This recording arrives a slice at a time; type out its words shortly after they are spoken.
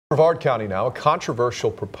Brevard County now, a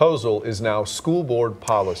controversial proposal is now school board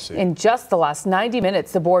policy. In just the last 90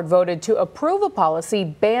 minutes, the board voted to approve a policy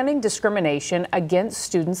banning discrimination against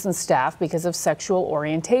students and staff because of sexual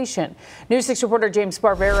orientation. News 6 reporter James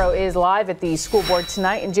Sparvero is live at the school board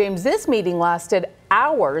tonight. And James, this meeting lasted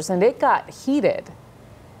hours and it got heated.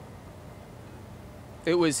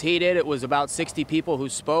 It was heated. It was about 60 people who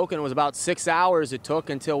spoke, and it was about 6 hours it took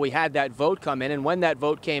until we had that vote come in. And when that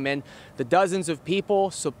vote came in, the dozens of people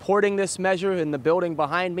supporting this measure in the building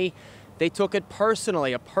behind me, they took it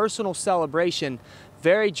personally, a personal celebration.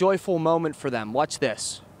 Very joyful moment for them. Watch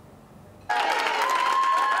this.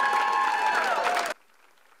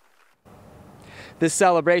 This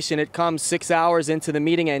celebration, it comes 6 hours into the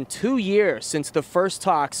meeting and 2 years since the first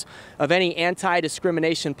talks of any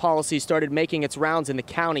anti-discrimination policy started making its rounds in the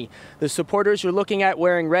county. The supporters you're looking at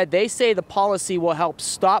wearing red, they say the policy will help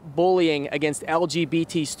stop bullying against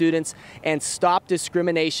LGBT students and stop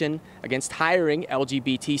discrimination against hiring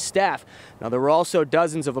LGBT staff. Now, there were also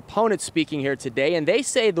dozens of opponents speaking here today, and they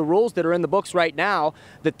say the rules that are in the books right now,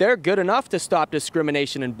 that they're good enough to stop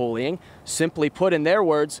discrimination and bullying. Simply put, in their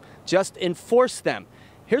words, just enforce them.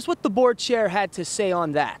 Here's what the board chair had to say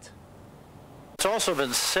on that. It's also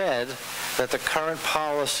been said that the current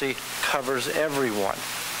policy covers everyone.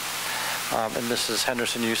 And Mrs.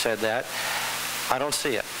 Henderson, you said that. I don't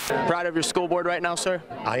see it. Proud of your school board right now, sir?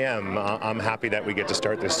 I am. I'm happy that we get to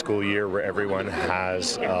start this school year where everyone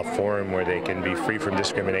has a forum where they can be free from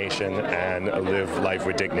discrimination and live life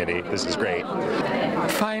with dignity. This is great.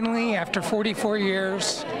 Finally, after 44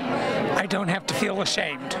 years, I don't have to feel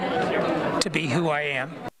ashamed to be who I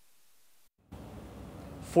am.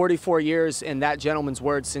 44 years in that gentleman's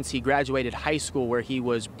words since he graduated high school, where he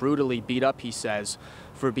was brutally beat up, he says,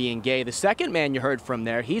 for being gay. The second man you heard from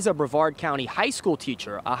there, he's a Brevard County high school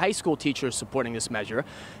teacher, supporting this measure.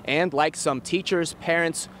 And like some teachers,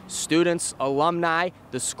 parents, students, alumni,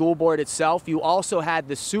 the school board itself, you also had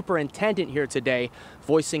the superintendent here today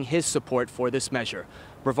voicing his support for this measure.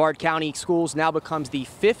 Brevard County Schools now becomes the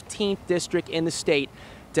 15th district in the state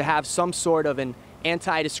to have some sort of an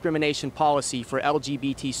anti-discrimination policy for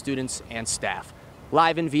LGBT students and staff.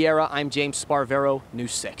 Live in Viera, I'm James Sparvero,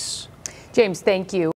 News 6. James, thank you.